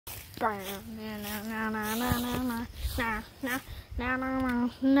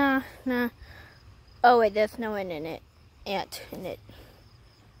Oh wait, there's no ant in it.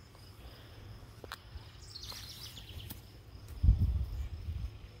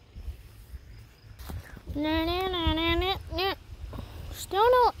 Still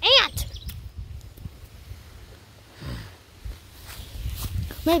no ant.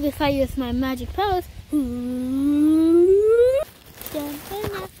 Maybe if I use my magic powers.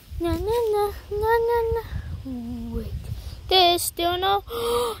 Wait, there's still no.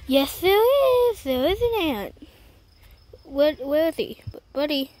 Yes, there is. There is an ant. Where is he,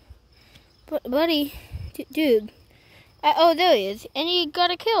 buddy? Buddy, dude. Oh, there he is, and he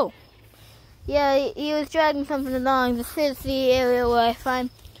got a kill. Yeah, he was dragging something along. This is the area where I find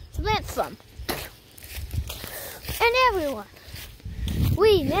some ants from. And everyone,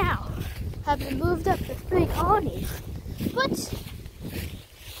 we now have been moved up to 3 colonies, but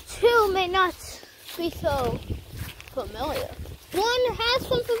 2 may not be so familiar. One has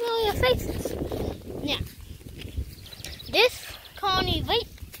some familiar faces. Now, this colony, wait.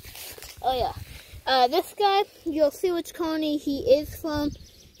 Oh yeah. This guy, you'll see which colony he is from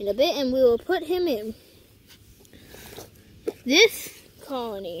in a bit, and we will put him in. This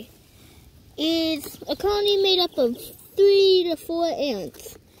colony is a colony made up of 3 to 4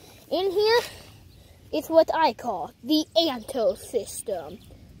 ants. In here, it's what I call the Anto system.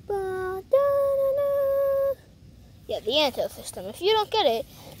 Yeah, the Anto system. If you don't get it,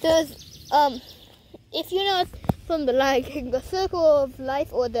 there's if you know from the circle of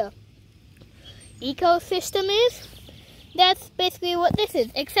life or the ecosystem is, that's basically what this is,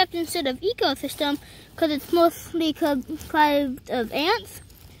 except instead of ecosystem, because it's mostly comprised of ants,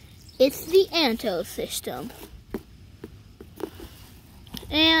 it's the Anto system.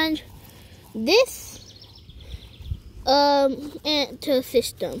 And this Anto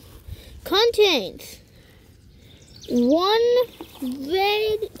system contains 1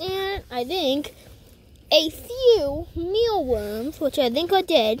 red ant, I think, a few mealworms, which I think are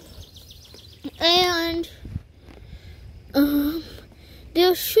dead, and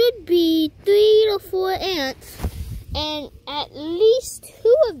there should be 3 to 4 ants, and at least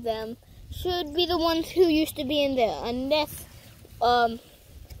 2 of them should be the ones who used to be in there, unless the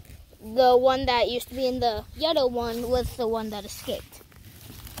one that used to be in the yellow one was the one that escaped.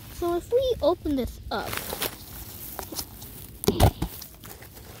 So if we open this up,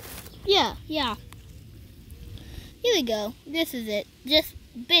 yeah, here we go. This is it. Just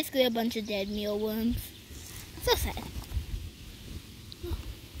basically a bunch of dead mealworms. So sad.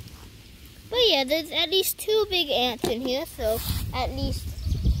 But yeah, there's at least 2 big ants in here, so at least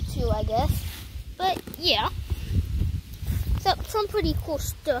 2, I guess. But yeah, so some pretty cool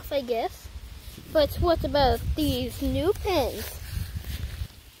stuff, I guess. But what about these new pens?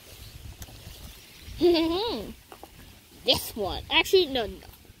 This one. Actually, no.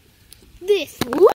 This one.